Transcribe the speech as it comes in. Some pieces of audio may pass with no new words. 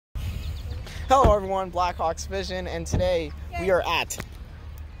Hello everyone, Blackhawks Vision, and today we are at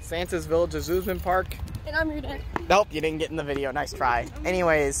Santa's Village AZoosment Park. And I'm your dad. Nope, you didn't get in the video. Nice try.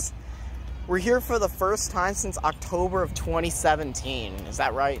 Anyways, we're here for the first time since October of 2017. Is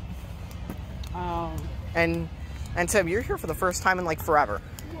that right? Oh. And Tim, you're here for the first time in like forever.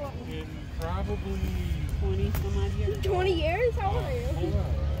 In probably 20 some odd years. 20 years? How old are you?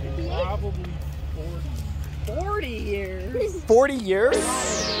 in probably 40 years. 40 years?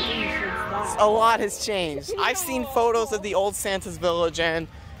 A lot has changed. I've seen photos of the old Santa's Village and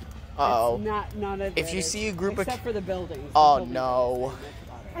None of if you see a group except for the buildings. Oh no.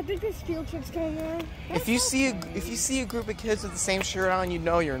 I think this field trip's coming on. If you see a group of kids with the same shirt on, you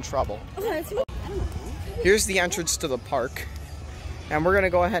know you're in trouble. Here's the entrance to the park. And we're gonna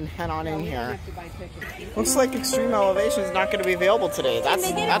go ahead and head on in here. Looks like Extreme Elevation is not gonna be available today.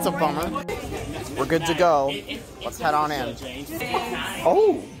 That's a bummer. We're good to go. Let's head on in.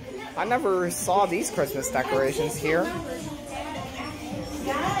 Oh, I never saw these Christmas decorations here.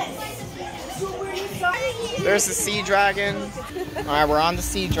 There's the Sea Dragon. Alright, we're on the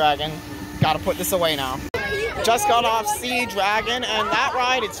Sea Dragon. Gotta put this away now. Just got off Sea Dragon, and that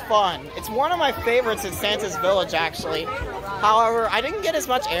ride is fun. It's one of my favorites at Santa's Village, actually. However, I didn't get as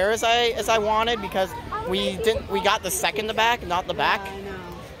much air as I wanted because we got the second to back, not the back.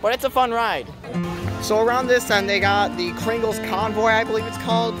 But it's a fun ride. So around this end, they got the Kringles Convoy, I believe it's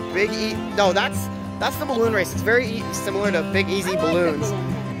called. No, that's the balloon race. It's very similar to Big Easy Balloons.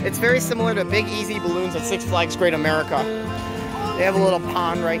 It's very similar to Big Easy Balloons at Six Flags Great America. They have a little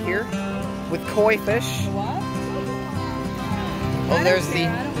pond right here with koi fish. Oh, there's the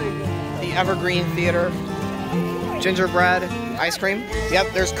Evergreen Theater. Gingerbread, ice cream.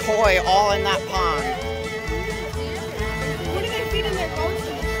 Yep, there's koi all in that pond. What do they feed in their boats?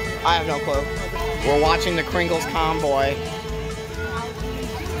 I have no clue. We're watching the Kringles Convoy.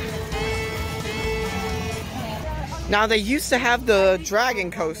 Now they used to have the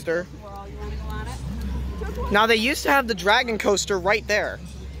Dragon Coaster. Right there.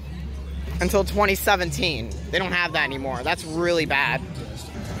 Until 2017. They don't have that anymore. That's really bad.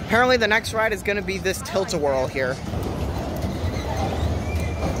 Apparently the next ride is going to be this tilt-a-whirl here.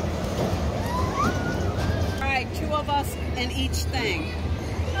 Alright, 2 of us in each thing.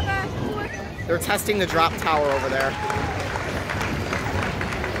 They're testing the drop tower over there.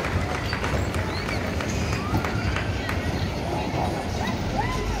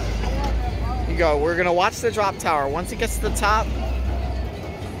 You go. We're going to watch the drop tower. Once it gets to the top,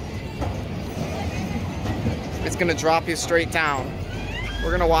 it's going to drop you straight down.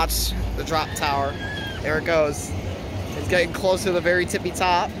 We're going to watch the drop tower. There it goes. It's getting close to the very tippy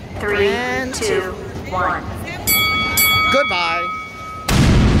top. 3, 2, 1. Goodbye.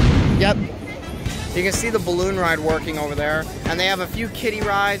 Yep. You can see the balloon ride working over there. And they have a few kiddie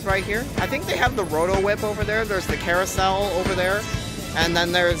rides right here. I think they have the Roto Whip over there. There's the carousel over there. And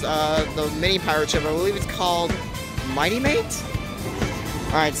then there's the mini pirate ship. I believe it's called Mighty Mate?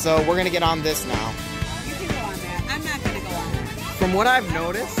 Alright, so we're going to get on this now. You can go on that. I'm not going to go on that. From what I've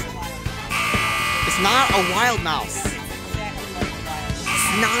noticed, it's not a wild mouse.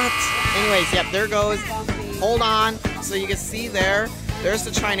 It's not. Anyways, yep, there goes. Hold on. So you can see there's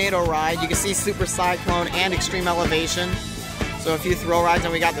the Trinado ride. You can see Super Cyclone and Extreme Elevation. So a few thrill rides,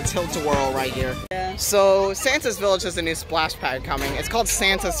 and we got the Tilt-a-Whirl right here. Yeah. So Santa's Village has a new splash pad coming. It's called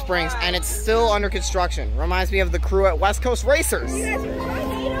Santa Springs, and it's still under construction. Reminds me of the crew at West Coast Racers.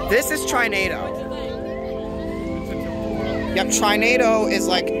 This is Trinado. Yep, Trinado is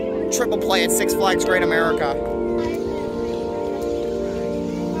like triple play at Six Flags Great America.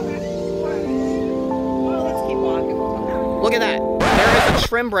 Let's keep walking. Look at that. There is a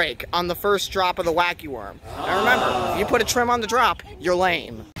trim brake on the first drop of the Wacky Worm. Now remember, if you put a trim on the drop, you're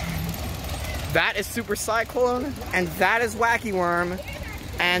lame. That is Super Cyclone, and that is Wacky Worm,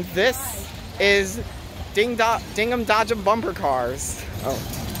 and this is Ding'em Dodge'em Bumper Cars. Oh.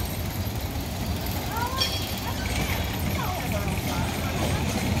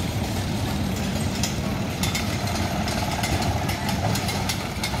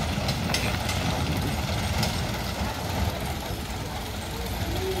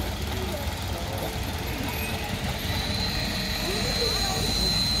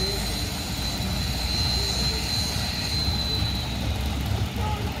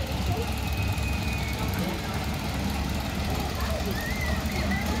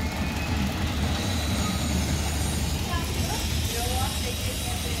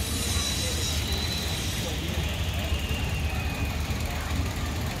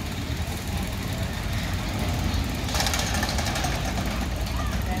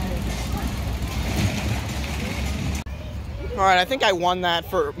 Alright, I think I won that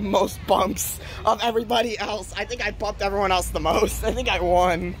for most bumps of everybody else. I think I bumped everyone else the most. I think I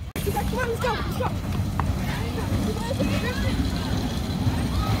won. Come on, let's go. Let's go.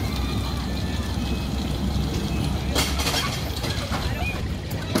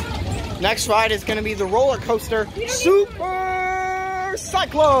 Next ride is going to be the roller coaster Super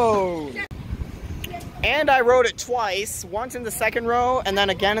Cyclone. And I rode it twice, once in the second row and then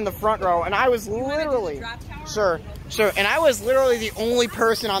again in the front row. And I was literally, sure. And I was literally the only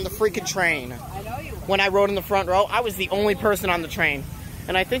person on the freaking train. When I rode in the front row, I was the only person on the train.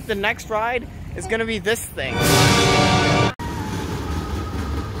 And I think the next ride is going to be this thing.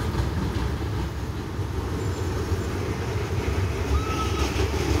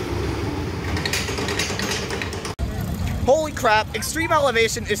 Holy crap, extreme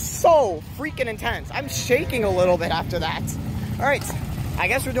elevation is so freaking intense. I'm shaking a little bit after that. Alright, I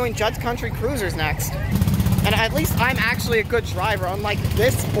guess we're doing Judd's Country Cruisers next. And at least I'm actually a good driver, unlike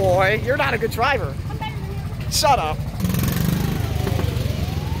this boy. You're not a good driver. Shut up.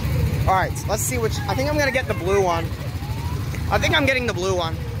 Alright, let's see which. I think I'm gonna get the blue one. I think I'm getting the blue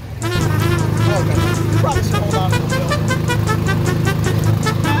one. Oh, okay. Probably should hold on to the wheel.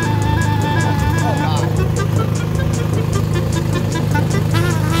 Oh, God.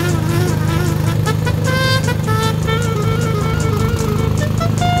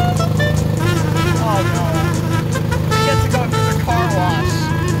 Oh no. He gets to go through the car wash.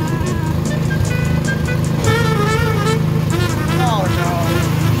 Oh no.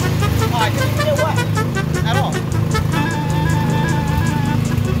 Oh, I didn't even get wet at all.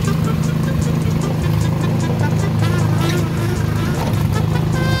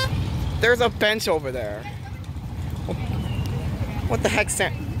 There's a bench over there. What the heck's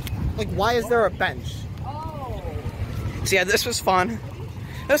that? Like, why is there a bench? So yeah, this was fun.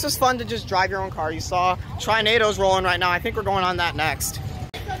 This was fun to just drive your own car. You saw Trinado's rolling right now. I think we're going on that next.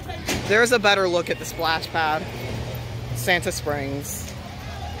 There's a better look at the splash pad. Santa Springs.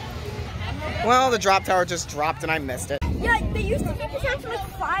 Well, the drop tower just dropped and I missed it. Yeah, they used to keep us on for like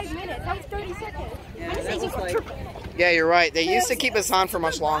 5 minutes. That was 30 seconds. Yeah, you're right. They used to keep us on for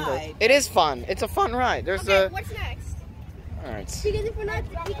much longer. It is fun. It's a fun ride. There's Okay, what's next? Alright. Because if we're not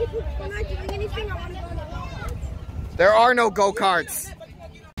doing anything, I want to go on the go-karts. There are no go-karts.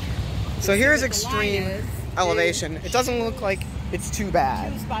 So here's extreme elevation. It doesn't look like it's too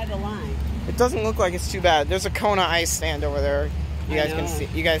bad. Choose by the line. It doesn't look like it's too bad. There's a Kona ice stand over there. You guys can see.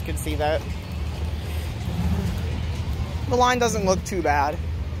 You guys can see that. The line doesn't look too bad.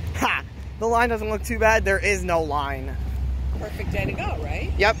 Ha! The line doesn't look too bad. There is no line. Perfect day to go,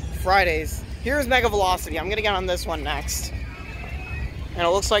 right? Yep, Fridays. Here's Mega Velocity. I'm gonna get on this one next. And it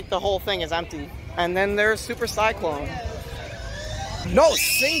looks like the whole thing is empty. And then there's Super Cyclone. No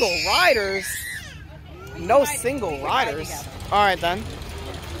single riders. No single riders. All right then.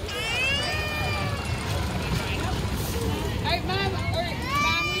 Alright, Mom,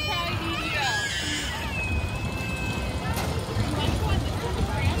 we probably need you.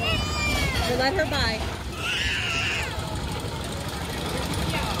 So let her by.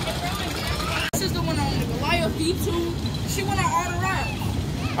 This is the one on the Goliath V2. She went on all the rides.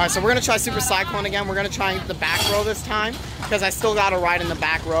 Alright, so we're gonna try Super Cyclone again. We're gonna try the back row this time because I still gotta ride in the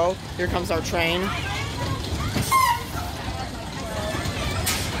back row. Here comes our train.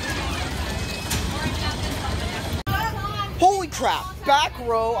 Holy crap! Back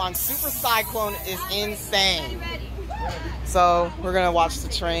row on Super Cyclone is insane. So we're gonna watch the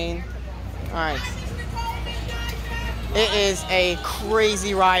train. Alright. It is a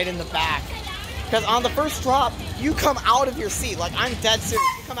crazy ride in the back. Because on the first drop, you come out of your seat. Like, I'm dead serious.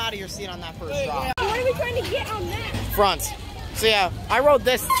 You come out of your seat on that first drop. What are we trying to get on that? Front. So yeah, I rode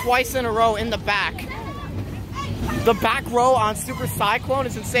this twice in a row in the back. The back row on Super Cyclone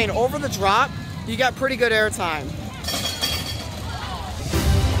is insane. Over the drop, you got pretty good airtime.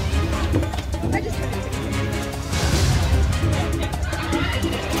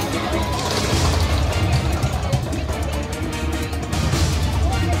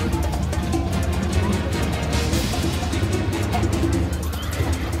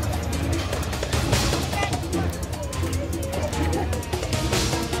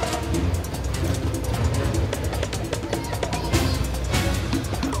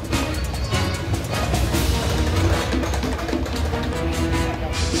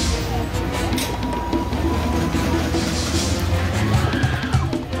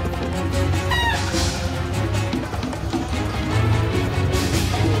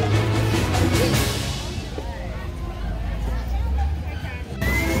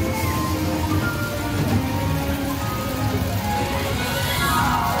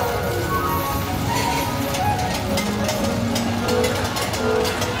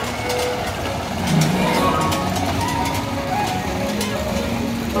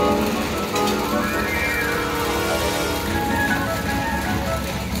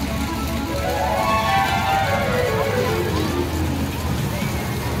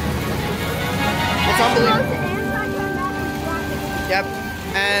 Yep.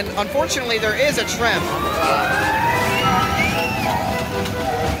 And unfortunately, there is a trim.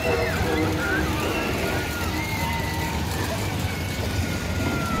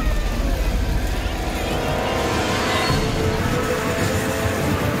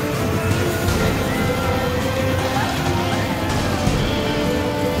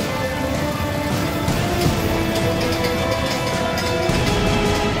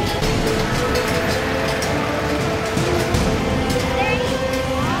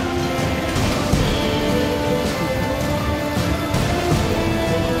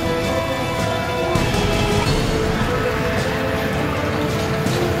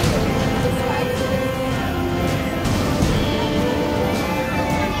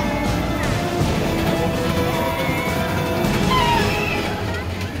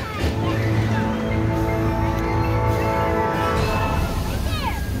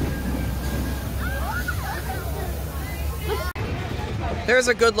 There's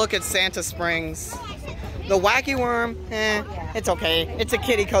a good look at Santa Springs. The Wacky Worm, it's okay. It's a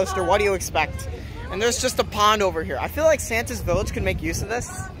kiddie coaster. What do you expect? And there's just a pond over here. I feel like Santa's Village could make use of this.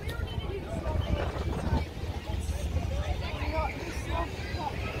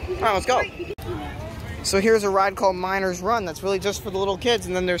 Alright, let's go. So here's a ride called Miner's Run that's really just for the little kids.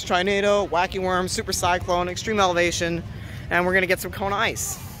 And then there's Trinado, Wacky Worm, Super Cyclone, Extreme Elevation. And we're gonna get some Kona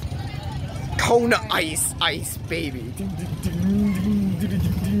Ice. Kona Ice, ice, baby.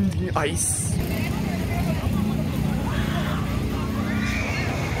 Ice.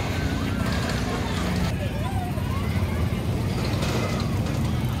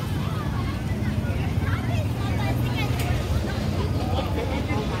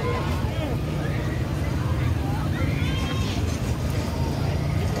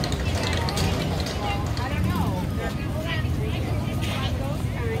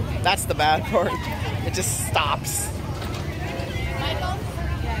 That's the bad part. It just stops.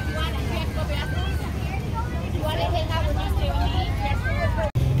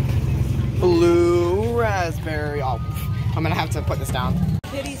 Blue raspberry. Oh, I'm gonna have to put this down.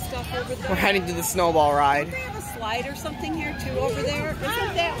 Kitty stuff over there. We're heading to the snowball ride. Don't they have a slide or something here too over there?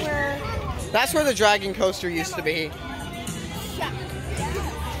 Isn't that where? That's where the dragon coaster used to be.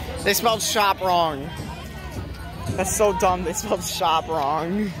 They spelled shop wrong. That's so dumb. They spelled shop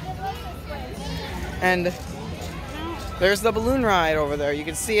wrong. And there's the balloon ride over there. You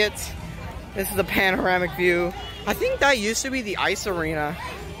can see it. This is the panoramic view. I think that used to be the ice arena.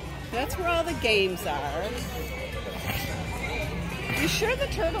 That's where all the games are. You sure the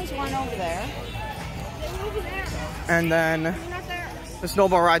turtles weren't over there? And then the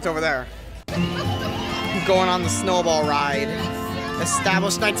snowball ride's over there. Going on the snowball ride.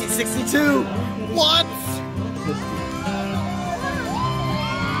 Established 1962. What?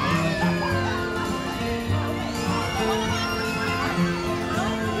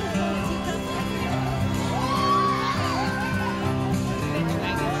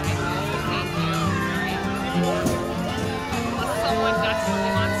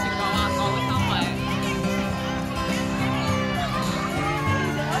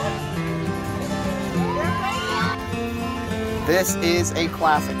 This is a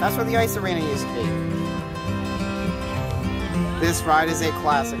classic. That's where the ice arena used to be. This ride is a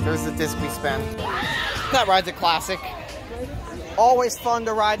classic. There's the disc we spin. That ride's a classic. Always fun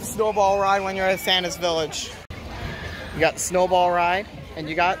to ride the snowball ride when you're at Santa's Village. You got the snowball ride, and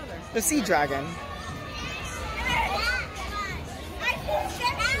you got the sea dragon.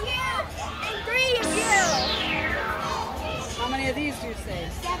 How many of these do you say?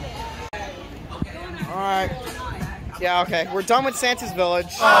 7. Alright. Yeah, okay. We're done with Santa's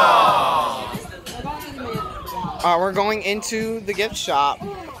Village. We're going into the gift shop.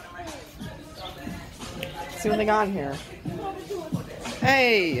 Let's see what they got in here.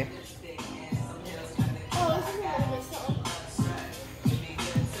 Hey!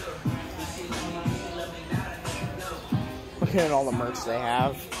 Look at all the merch they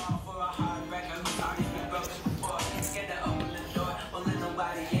have.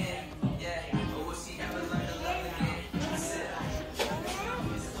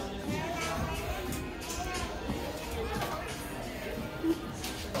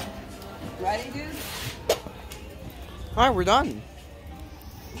 Ready, dude? Alright, we're done.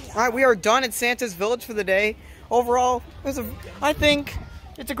 Alright, we are done at Santa's Village for the day. Overall, I think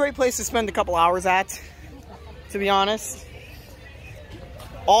it's a great place to spend a couple hours at, to be honest.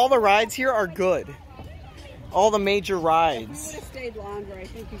 All the rides here are good. All the major rides. If you would have stayed longer, I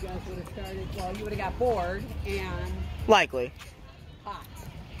think you guys would have started, well, you would have got bored and Likely. hot.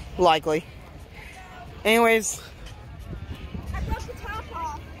 Likely. Anyways. I broke the top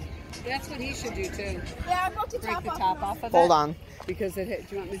off. That's what he should do too. Yeah, I broke the Break top the off. top off of it. Hold on. Because it hit.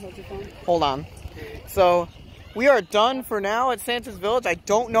 Do you want me to hold your phone? Hold on. So, we are done for now at Santa's Village. I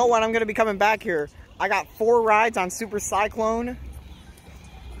don't know when I'm going to be coming back here. I got 4 rides on Super Cyclone.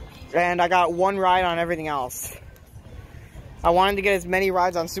 And I got 1 ride on everything else. I wanted to get as many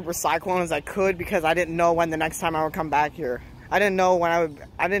rides on Super Cyclone as I could because I didn't know when the next time I would come back here. I didn't know when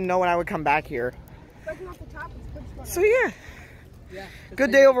I would come back here. So yeah.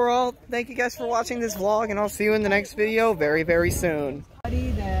 Good day overall. Thank you guys for watching this vlog, and I'll see you in the next video very, very soon.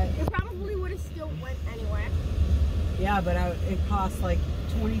 It probably would have still went anywhere. Yeah, but it costs like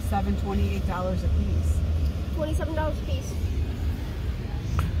 $27, $28 a piece. $27 a piece.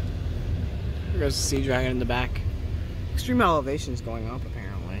 There goes the Sea Dragon in the back. Extreme elevation is going up,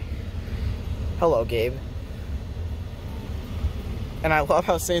 apparently. Hello, Gabe. And I love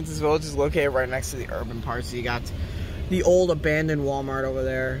how Santa's Village is located right next to the urban part. So you got the old abandoned Walmart over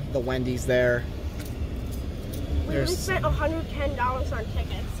there, the Wendy's there. We only spent $110 on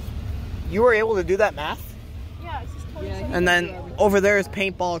tickets. You were able to do that math? Yeah, it's just $27. And then over there is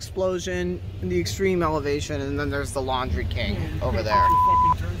Paintball Explosion, the extreme elevation, and then there's the Laundry King over there.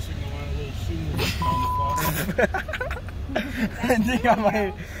 Fucking turn signal on a little sooner on the faucet. I think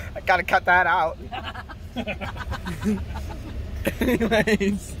I gotta cut that out.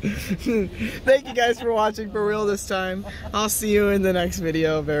 Anyways, thank you guys for watching for real this time. I'll see you in the next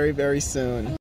video very, very soon.